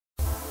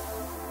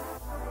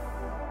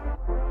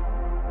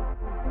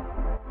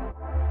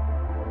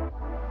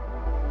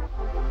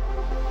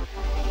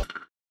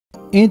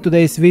In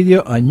today's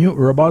video, a new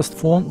robust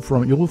phone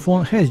from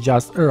Ulefone has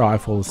just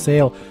arrived for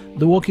sale.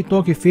 The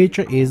walkie-talkie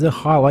feature is the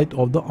highlight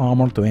of the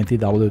Armor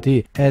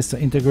 20WT. As an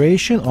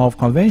integration of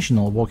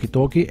conventional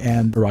walkie-talkie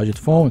and rugged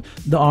phone,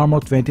 the Armor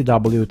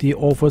 20WT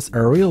offers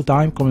a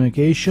real-time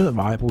communication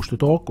via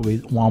push-to-talk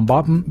with one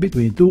button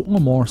between two or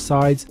more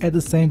sides at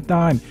the same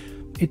time.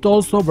 It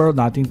also worth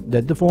noting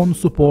that the phone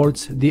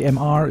supports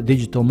DMR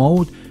digital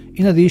mode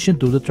in addition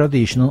to the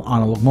traditional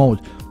analog mode.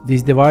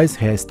 This device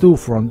has two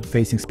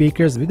front-facing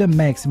speakers with a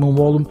maximum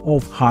volume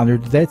of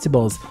 100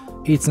 decibels.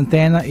 Its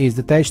antenna is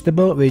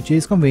detachable, which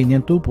is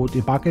convenient to put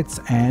in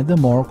pockets and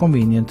more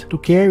convenient to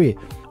carry.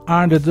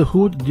 Under the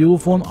hood, the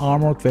Ulefone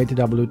Armor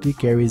 20WT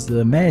carries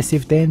a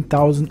massive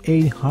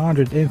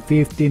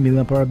 10,850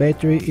 mAh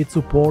battery. It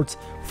supports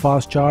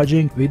fast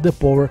charging with the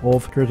power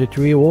of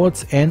 33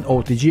 watts and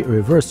OTG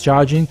reverse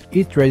charging.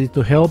 It's ready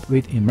to help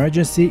with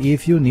emergency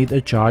if you need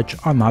to charge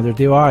another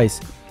device.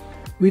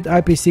 With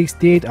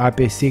IP68,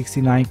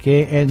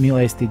 IP69K and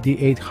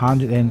MIL-STD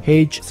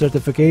 800H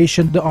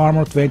certification, the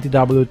Armor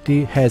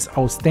 20WT has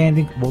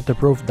outstanding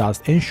waterproof,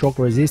 dust and shock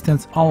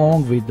resistance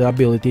along with the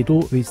ability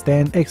to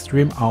withstand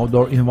extreme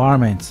outdoor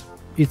environments.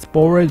 It's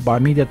powered by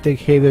MediaTek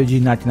Helio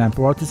G99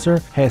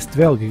 processor, has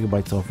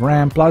 12GB of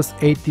RAM plus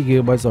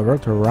 80GB of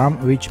virtual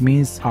RAM, which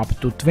means up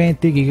to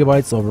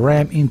 20GB of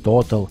RAM in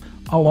total,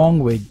 along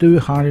with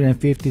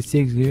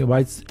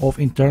 256GB of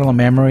internal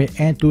memory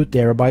and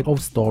 2TB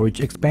of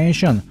storage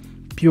expansion.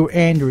 Pure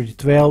Android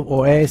 12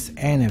 OS,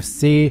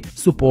 NFC,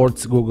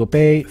 supports Google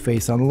Pay,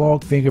 Face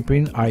Unlock,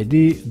 Fingerprint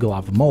ID,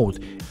 Glove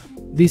mode.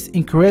 This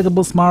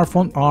incredible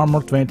smartphone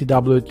Armor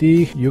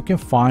 20WT you can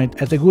find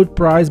at a good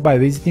price by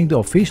visiting the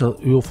official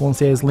Ulefone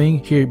sales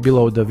link here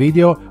below the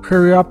video.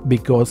 Hurry up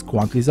because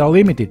quantities are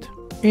limited.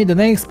 In the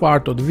next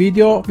part of the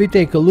video we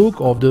take a look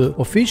of the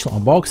official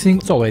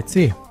unboxing, so let's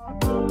see.